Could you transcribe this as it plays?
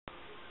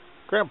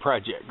Ground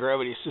project,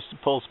 gravity assisted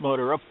pulse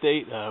motor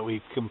update. We've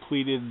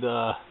completed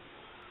the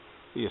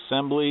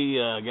assembly,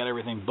 got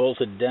everything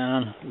bolted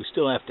down. We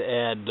still have to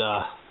add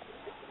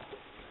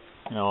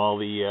all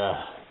the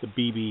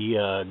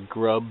BB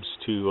grubs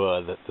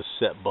to the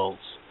set bolts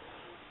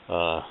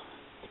to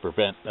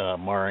prevent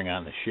marring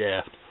on the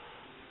shaft.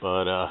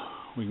 But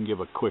we can give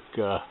a quick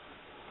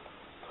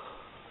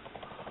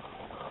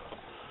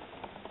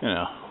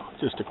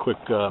just a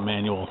quick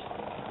manual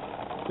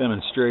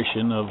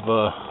demonstration of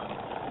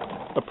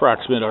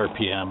approximate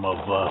RPM of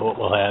what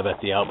we'll have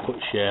at the output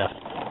shaft,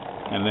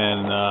 and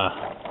then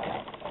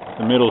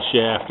the middle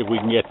shaft, if we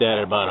can get that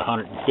at about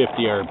 150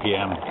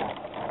 RPM,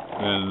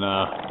 then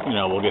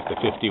we'll get the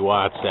 50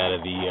 watts out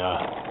of the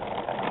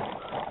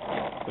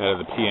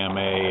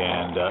PMA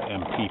and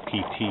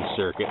MPPT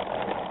circuit.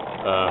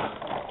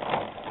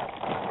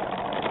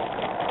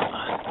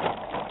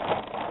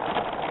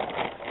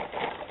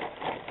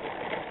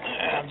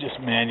 I'm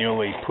just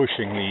manually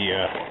pushing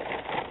the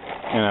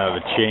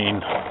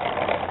chain.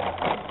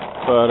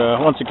 But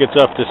once it gets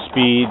up to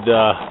speed,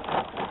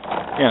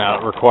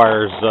 it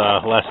requires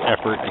less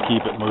effort to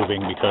keep it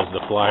moving because of the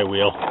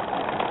flywheel.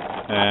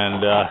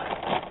 And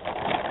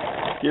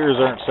gears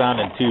aren't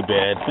sounding too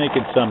bad,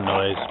 making some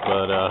noise,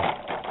 but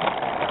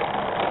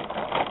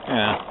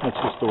that's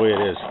just the way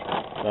it is.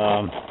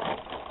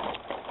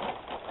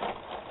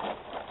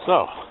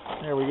 So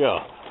there we go.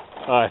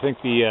 I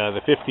think the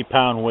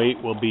 50-pound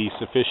weight will be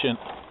sufficient,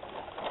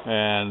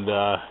 and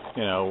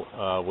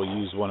we'll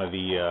use one of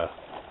the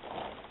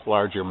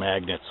larger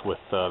magnets with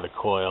the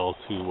coil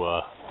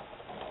to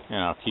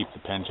keep the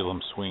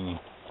pendulum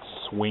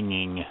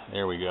swinging.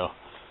 There we go.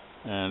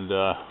 And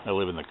I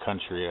live in the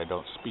country. I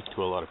don't speak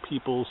to a lot of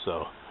people,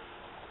 so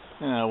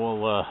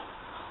I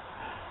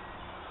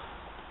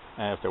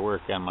have to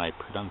work on my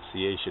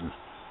pronunciation.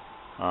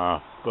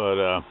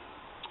 But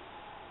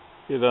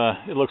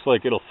it looks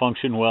like it'll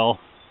function well,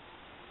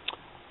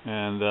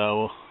 and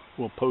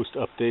we'll post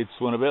updates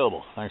when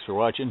available. Thanks for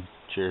watching.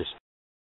 Cheers.